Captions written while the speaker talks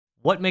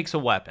What makes a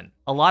weapon?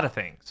 A lot of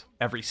things.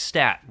 Every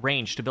stat,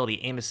 range,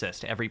 stability, aim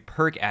assist, every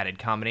perk added,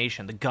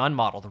 combination, the gun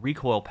model, the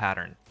recoil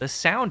pattern, the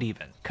sound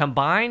even.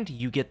 Combined,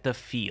 you get the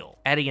feel.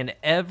 Adding in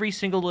every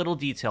single little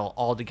detail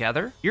all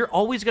together, you're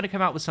always going to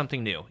come out with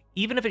something new,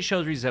 even if it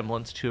shows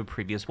resemblance to a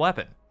previous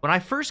weapon. When I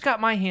first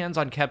got my hands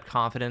on Kept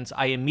Confidence,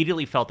 I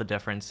immediately felt the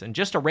difference, and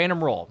just a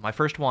random roll, my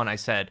first one, I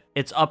said,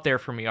 it's up there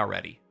for me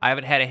already. I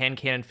haven't had a hand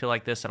cannon feel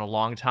like this in a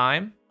long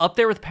time. Up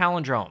there with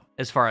Palindrome,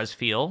 as far as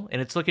feel,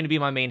 and it's looking to be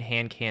my main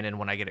hand cannon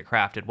when I get it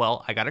crafted.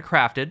 Well, I got it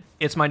crafted.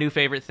 It's my new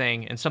favorite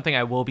thing, and something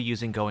I will be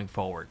using going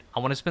forward.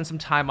 I want to spend some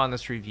time on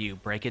this review,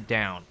 break it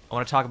down. I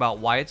want to talk about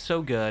why it's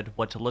so good,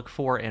 what to look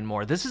for, and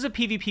more. This is a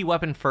PvP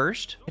weapon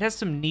first. It has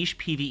some niche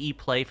PvE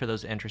play for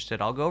those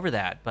interested. I'll go over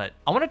that, but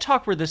I want to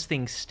talk where this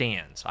thing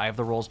stands. I have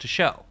the rolls to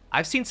show.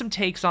 I've seen some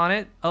takes on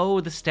it.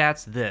 Oh, the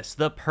stats this,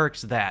 the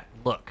perks that.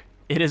 Look,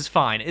 it is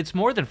fine. It's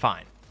more than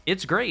fine.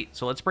 It's great,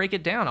 so let's break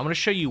it down. I'm going to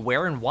show you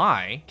where and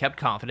why Kept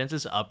Confidence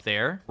is up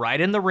there, right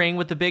in the ring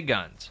with the big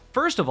guns.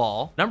 First of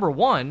all, number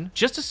one,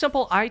 just a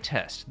simple eye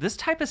test. This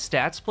type of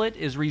stat split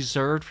is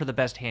reserved for the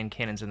best hand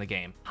cannons in the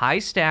game. High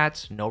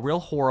stats, no real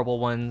horrible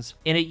ones,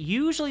 and it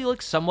usually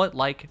looks somewhat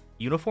like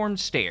uniformed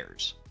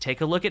stairs.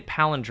 Take a look at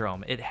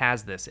Palindrome. It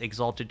has this.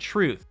 Exalted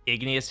Truth,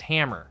 Igneous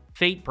Hammer,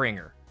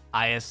 Fatebringer,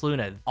 IS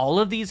Luna. All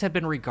of these have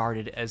been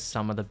regarded as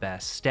some of the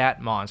best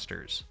stat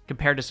monsters.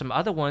 Compared to some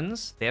other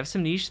ones, they have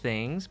some niche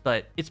things,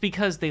 but it's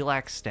because they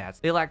lack stats,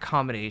 they lack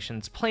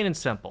combinations, plain and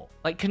simple.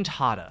 Like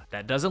Cantata,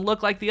 that doesn't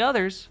look like the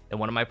others. And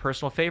one of my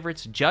personal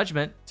favorites,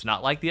 Judgment, it's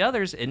not like the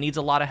others, it needs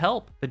a lot of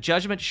help. The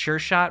Judgment Sure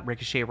Shot,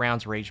 Ricochet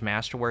Rounds, Rage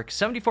Masterwork,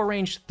 74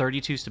 range,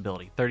 32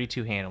 stability,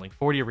 32 handling,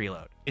 40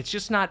 reload. It's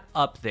just not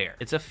up there.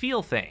 It's a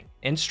feel thing.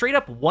 And straight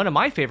up, one of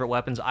my favorite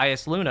weapons,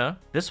 IS Luna,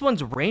 this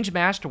one's range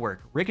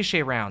masterwork,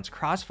 ricochet rounds,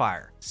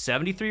 crossfire,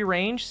 73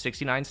 range,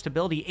 69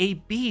 stability, a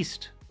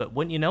beast. But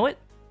wouldn't you know it?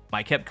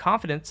 My Kept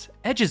Confidence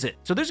edges it.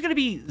 So there's going to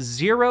be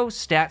zero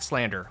stat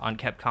slander on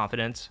Kept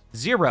Confidence.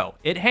 Zero.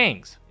 It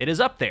hangs. It is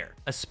up there.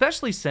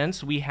 Especially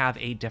since we have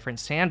a different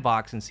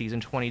sandbox in Season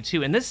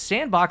 22, and this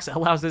sandbox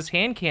allows this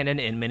hand cannon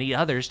and many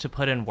others to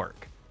put in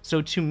work.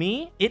 So to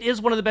me, it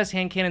is one of the best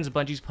hand cannons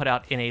Bungie's put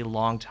out in a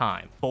long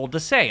time. Bold to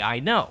say, I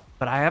know,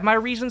 but I have my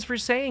reasons for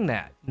saying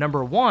that.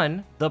 Number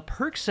one, the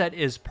perk set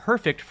is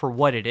perfect for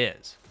what it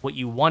is, what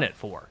you want it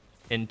for.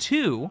 And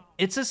two,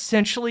 it's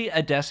essentially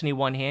a Destiny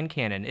 1 hand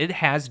cannon. It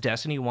has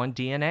Destiny 1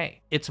 DNA.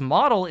 Its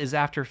model is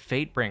after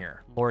Fatebringer,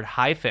 Lord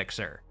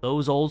Highfixer,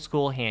 those old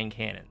school hand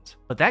cannons.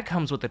 But that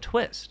comes with a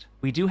twist.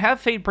 We do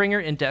have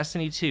Fatebringer in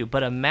Destiny 2,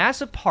 but a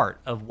massive part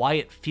of why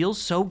it feels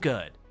so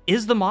good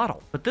is the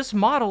model. But this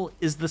model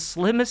is the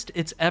slimmest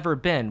it's ever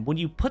been when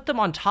you put them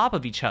on top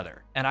of each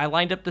other. And I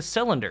lined up the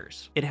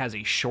cylinders. It has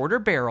a shorter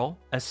barrel,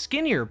 a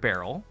skinnier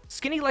barrel,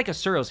 skinny like a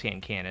Suros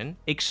hand cannon,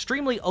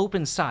 extremely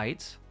open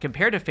sights.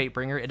 Compared to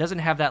Fatebringer, it doesn't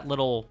have that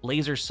little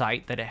laser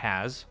sight that it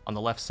has on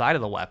the left side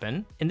of the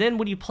weapon. And then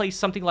when you place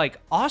something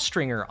like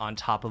Austringer on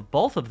top of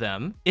both of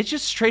them, it's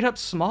just straight up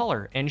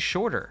smaller and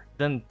shorter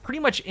than pretty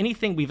much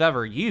anything we've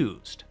ever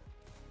used.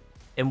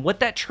 And what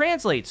that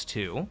translates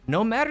to,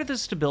 no matter the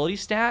stability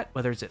stat,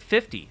 whether it's at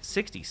 50,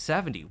 60,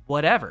 70,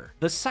 whatever,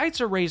 the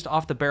sights are raised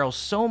off the barrel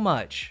so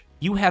much,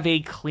 you have a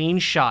clean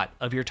shot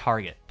of your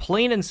target.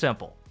 Plain and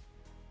simple.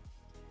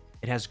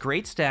 It has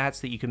great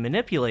stats that you can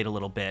manipulate a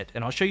little bit,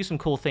 and I'll show you some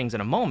cool things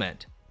in a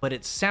moment. But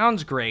it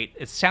sounds great,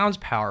 it sounds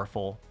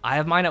powerful. I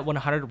have mine at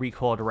 100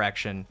 recoil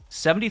direction,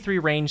 73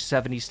 range,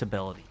 70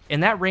 stability.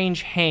 And that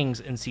range hangs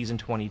in Season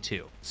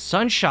 22.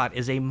 Sunshot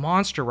is a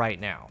monster right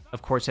now.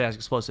 Of course it has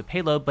explosive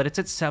payload, but it's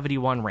at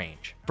 71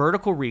 range.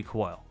 Vertical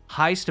recoil,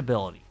 high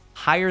stability,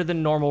 higher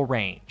than normal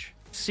range.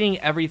 Seeing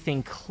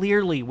everything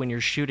clearly when you're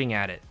shooting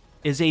at it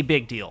is a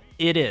big deal.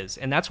 It is,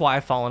 and that's why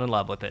I've fallen in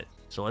love with it.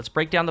 So let's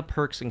break down the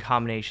perks and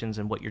combinations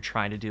and what you're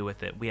trying to do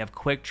with it. We have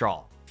Quick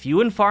Draw. Few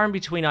and far in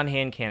between on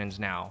hand cannons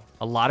now.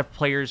 A lot of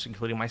players,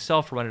 including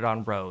myself, run it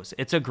on rows.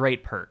 It's a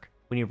great perk.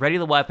 When you ready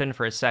the weapon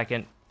for a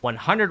second,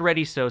 100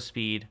 ready stow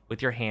speed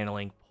with your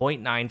handling,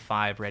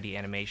 0.95 ready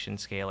animation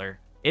scaler.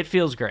 It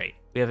feels great.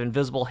 We have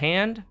Invisible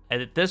Hand,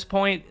 and at this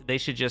point, they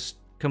should just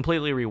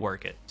completely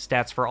rework it.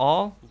 Stats for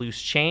all,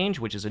 Loose Change,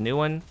 which is a new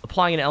one.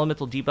 Applying an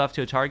elemental debuff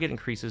to a target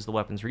increases the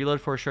weapon's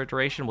reload for a short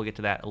duration. We'll get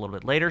to that a little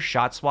bit later.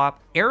 Shot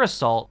Swap, Air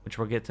Assault, which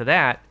we'll get to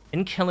that,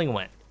 and Killing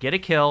Wind. Get a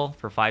kill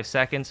for 5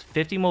 seconds,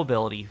 50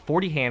 mobility,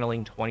 40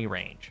 handling, 20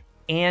 range,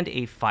 and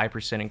a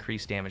 5%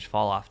 increased damage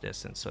fall-off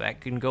distance, so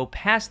that can go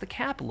past the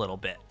cap a little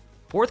bit.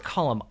 Fourth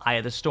column, Eye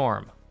of the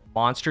Storm.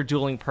 Monster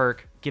dueling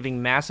perk,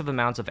 giving massive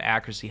amounts of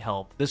accuracy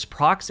help. This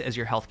procs as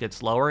your health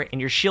gets lower, and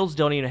your shields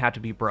don't even have to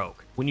be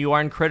broke. When you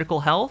are in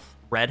critical health,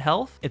 red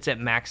health, it's at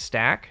max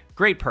stack.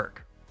 Great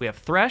perk. We have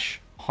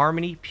Thresh,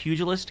 Harmony,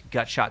 Pugilist,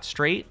 Gutshot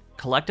Straight,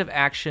 Collective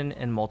Action,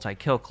 and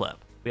Multi-Kill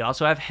Clip. We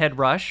also have Head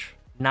Rush.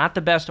 Not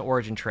the best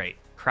origin trait.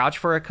 Crouch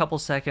for a couple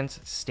seconds,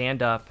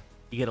 stand up,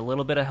 you get a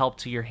little bit of help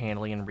to your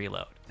handling and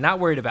reload. Not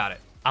worried about it.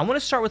 I want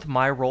to start with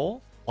my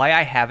role, why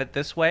I have it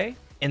this way,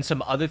 and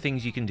some other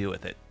things you can do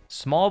with it.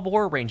 Small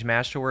bore, range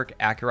masterwork,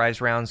 accurized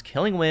rounds,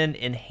 killing wind,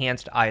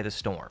 enhanced Eye of the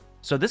Storm.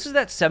 So this is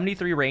that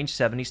 73 range,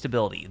 70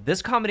 stability.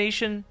 This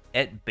combination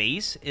at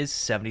base is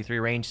 73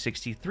 range,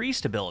 63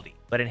 stability,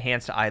 but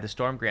enhanced Eye of the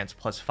Storm grants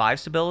 +5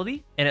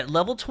 stability. And at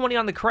level 20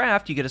 on the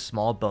craft, you get a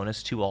small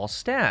bonus to all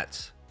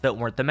stats that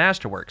weren't the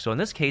masterwork. So in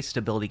this case,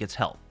 stability gets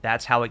help.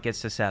 That's how it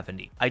gets to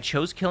 70. I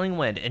chose Killing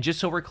Wind, and just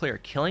so we're clear,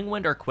 Killing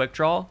Wind or Quick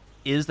Draw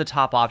is the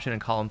top option in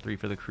column 3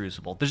 for the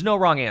Crucible. There's no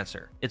wrong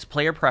answer. It's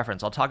player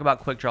preference. I'll talk about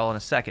Quick Draw in a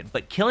second,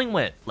 but Killing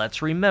Wind,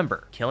 let's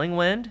remember, Killing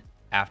Wind,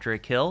 after a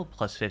kill,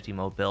 +50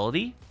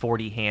 mobility,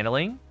 40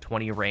 handling,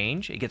 20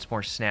 range, it gets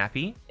more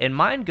snappy, and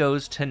mine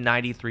goes to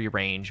 93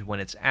 range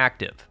when it's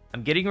active.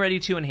 I'm getting ready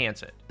to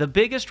enhance it. The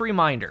biggest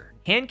reminder,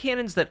 hand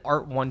cannons that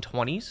aren't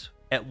 120s,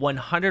 at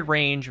 100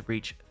 range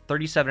reach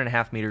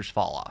 37.5 meters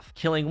fall off.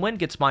 Killing Wind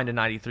gets mine to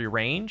 93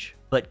 range,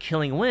 but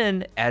Killing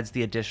Wind adds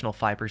the additional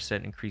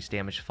 5% increased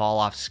damage fall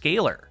off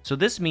scalar. So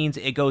this means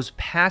it goes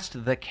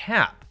past the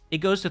cap. It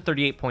goes to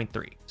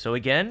 38.3. So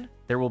again,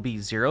 there will be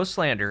 0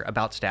 slander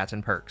about stats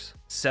and perks.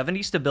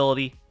 70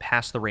 stability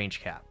past the range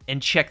cap.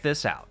 And check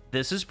this out.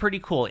 This is pretty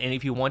cool, and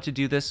if you want to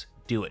do this,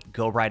 do it.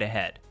 Go right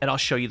ahead. And I'll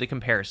show you the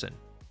comparison.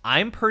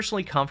 I'm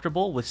personally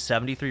comfortable with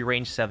 73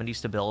 range, 70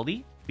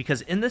 stability,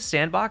 because in this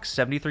sandbox,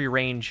 73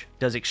 range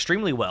does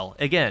extremely well.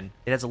 Again,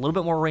 it has a little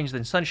bit more range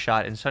than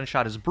Sunshot, and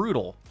Sunshot is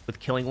brutal. With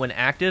Killing Wind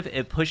active,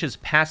 it pushes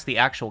past the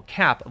actual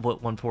cap of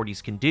what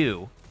 140s can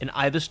do, and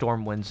Eye of the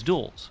Storm wins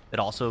duels. It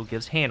also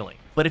gives handling.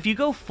 But if you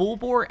go full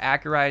bore,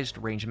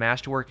 accurized, range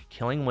masterwork,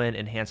 Killing Wind,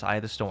 enhance Eye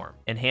of the Storm.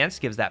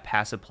 Enhanced gives that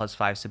passive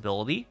 +5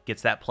 stability,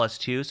 gets that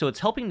 +2, so it's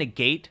helping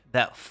negate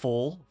that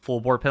full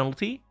bore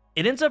penalty.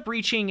 It ends up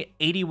reaching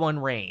 81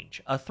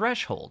 range, a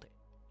threshold.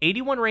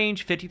 81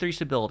 range, 53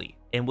 stability.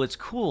 And what's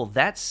cool,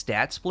 that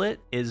stat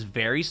split is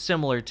very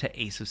similar to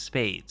Ace of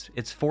Spades.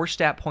 It's 4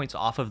 stat points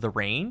off of the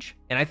range,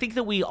 and I think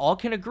that we all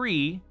can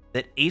agree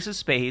that Ace of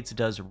Spades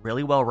does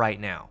really well right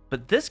now.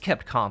 But this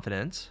kept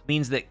confidence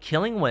means that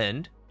Killing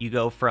Wind, you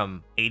go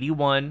from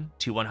 81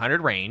 to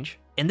 100 range,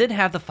 and then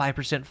have the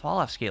 5% fall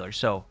off scalar.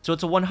 So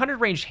it's a 100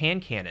 range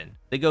hand cannon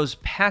that goes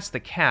past the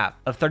cap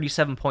of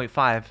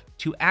 37.5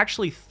 to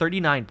actually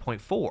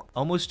 39.4,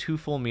 almost 2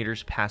 full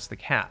meters past the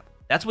cap.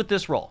 That's with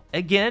this roll.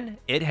 Again,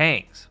 it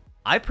hangs.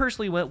 I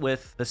personally went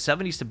with the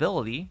 70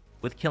 stability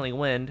with Killing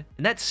Wind,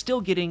 and that's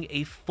still getting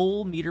a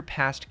full meter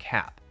past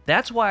cap.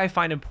 That's why I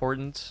find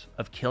importance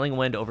of Killing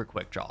Wind over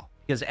Quick Draw.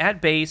 Because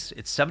at base,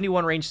 it's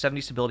 71 range,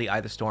 70 stability, Eye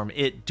of the Storm,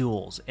 it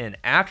duels, and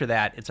after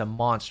that, it's a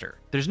monster.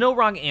 There's no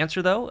wrong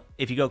answer though.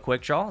 If you go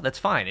Quick Draw, that's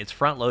fine. It's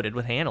front loaded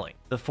with handling.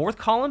 The 4th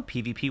column,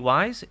 PvP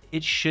wise,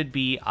 it should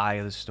be Eye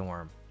of the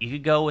Storm. You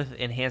could go with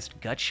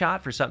enhanced gut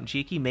shot for something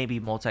cheeky, maybe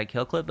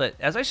multi-kill clip, but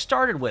as I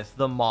started with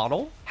the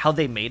model, how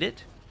they made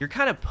it, you're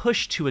kind of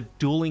pushed to a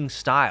dueling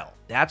style.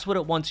 That's what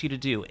it wants you to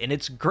do, and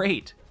it's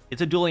great.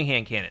 It's a dueling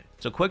hand cannon.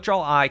 So Quick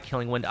Draw Eye,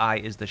 Killing Wind Eye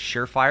is the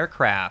surefire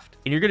craft,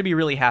 and you're going to be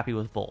really happy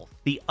with both.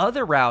 The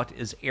other route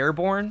is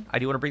Airborne. I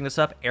do want to bring this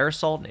up. Air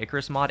Assault and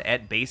Icarus mod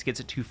at base gets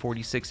a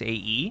 246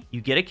 AE.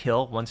 You get a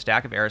kill. 1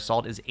 stack of Air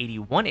Assault is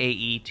 81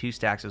 AE, 2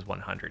 stacks is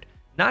 100.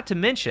 Not to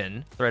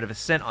mention, Threat of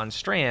Ascent on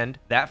Strand,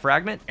 that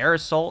fragment, Air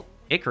Assault,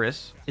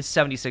 Icarus, is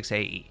 76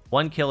 AE.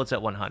 1 kill, it's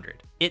at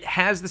 100. It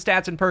has the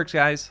stats and perks,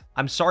 guys.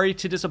 I'm sorry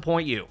to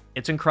disappoint you.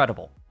 It's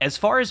incredible. As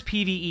far as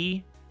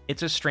PvE,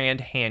 it's a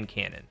Strand hand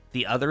cannon.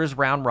 The other is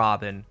round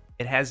robin.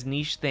 It has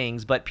niche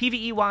things, but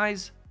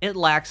PvE-wise, it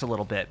lacks a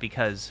little bit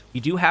because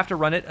you do have to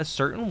run it a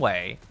certain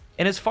way.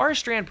 And as far as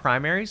Strand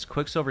primaries,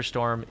 Quicksilver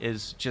Storm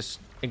is just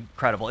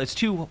incredible. It's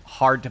too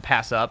hard to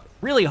pass up,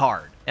 really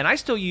hard. And I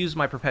still use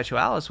my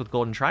Perpetualis with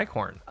Golden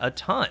Tricorn a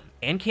ton.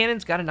 And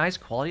Cannon's got a nice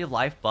quality of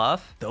life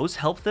buff. Those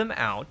help them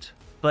out,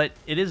 but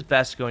it is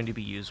best going to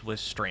be used with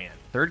Strand.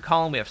 3rd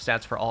column, we have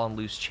stats for all on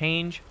Loose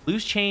Change.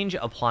 Loose Change,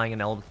 applying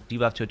an elemental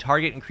debuff to a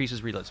target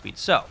increases reload speed.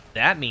 So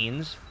that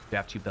means you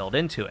have to build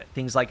into it.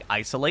 Things like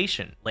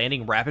Isolation.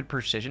 Landing rapid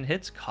precision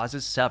hits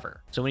causes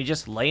Sever. So when you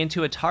just lay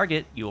into a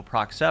target, you will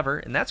proc Sever,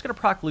 and that's going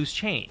to proc Loose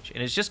Change.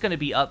 And it's just going to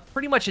be up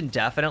pretty much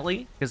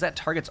indefinitely, because that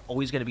target's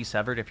always going to be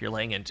severed if you're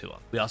laying into them.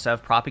 We also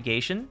have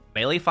Propagation.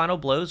 Melee Final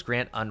Blows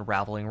grant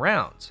Unraveling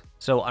Rounds.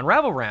 So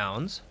Unravel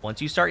Rounds, once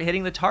you start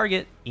hitting the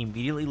target,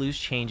 immediately Loose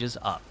Changes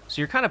up.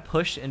 So you're kind of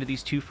pushed into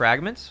these 2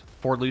 fragments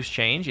for Loose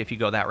Change if you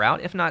go that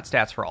route, if not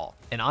Stats for All.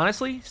 And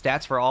honestly,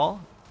 Stats for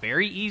All,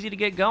 very easy to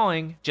get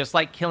going. Just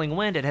like Killing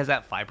Wind, it has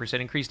that 5%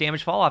 increased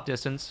damage fall off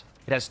distance.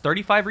 It has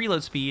 35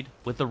 reload speed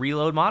with the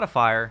reload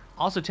modifier,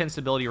 also 10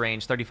 stability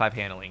range, 35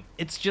 handling.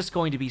 It's just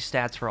going to be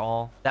Stats for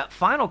All. That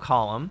final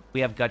column,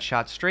 we have Gut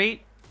Shot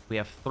Straight, we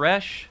have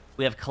Thresh,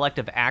 we have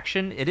Collective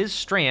Action. It is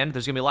Strand.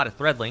 There's going to be a lot of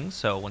Threadlings,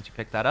 so once you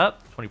pick that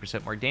up,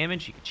 20% more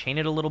damage. You can chain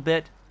it a little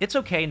bit. It's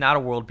okay, not a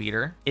world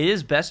beater. It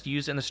is best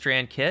used in the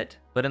Strand kit,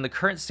 but in the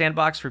current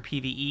sandbox for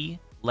PvE,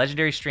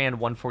 Legendary Strand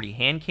 140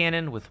 hand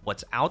cannon with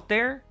what's out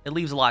there, it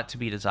leaves a lot to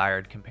be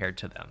desired compared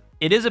to them.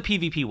 It is a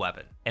PvP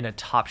weapon, and a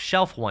top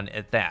shelf one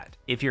at that.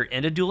 If you're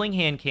into dueling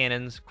hand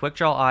cannons, Quick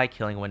Draw Eye,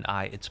 Killing Wind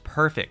Eye, it's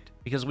perfect.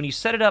 Because when you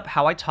set it up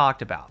how I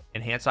talked about,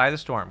 Enhance Eye of the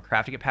Storm,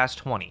 crafting it past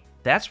 20,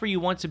 That's where you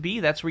want to be.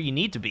 That's where you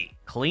need to be.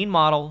 Clean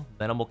model,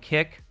 minimal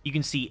kick. You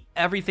can see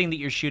everything that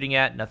you're shooting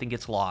at. Nothing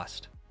gets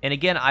lost. And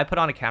again, I put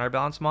on a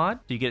counterbalance mod,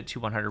 so you get it to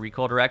 100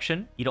 recoil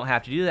direction. You don't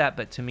have to do that,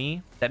 but to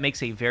me, that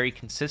makes a very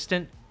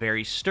consistent,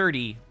 very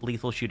sturdy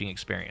lethal shooting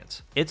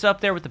experience. It's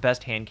up there with the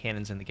best hand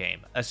cannons in the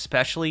game,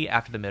 especially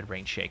after the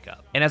mid-range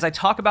shakeup. And as I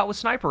talk about with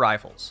sniper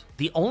rifles,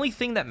 the only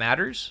thing that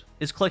matters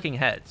is clicking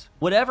heads.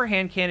 Whatever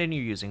hand cannon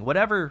you're using,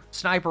 whatever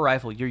sniper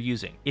rifle you're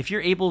using, if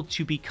you're able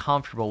to be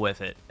comfortable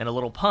with it, and a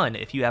little pun,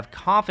 if you have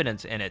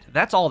confidence in it,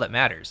 that's all that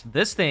matters.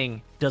 This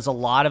thing does a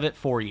lot of it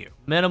for you.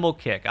 Minimal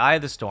kick, Eye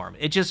of the Storm,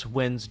 it just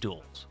wins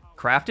duels.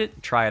 Craft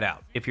it, try it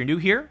out. If you're new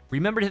here,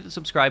 remember to hit the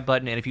subscribe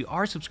button, and if you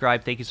are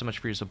subscribed, thank you so much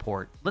for your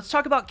support. Let's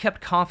talk about kept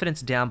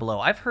confidence down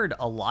below. I've heard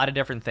a lot of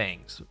different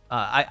things.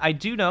 I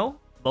do know,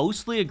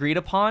 mostly agreed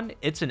upon,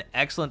 it's an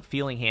excellent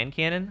feeling hand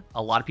cannon.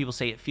 A lot of people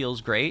say it feels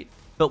great.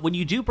 But when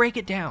you do break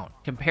it down,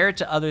 compare it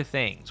to other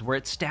things, where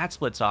its stat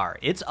splits are,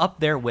 it's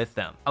up there with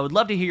them. I would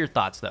love to hear your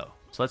thoughts though.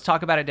 So let's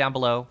talk about it down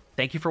below.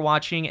 Thank you for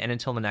watching, and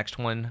until the next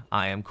one,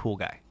 I am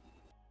CoolGuy.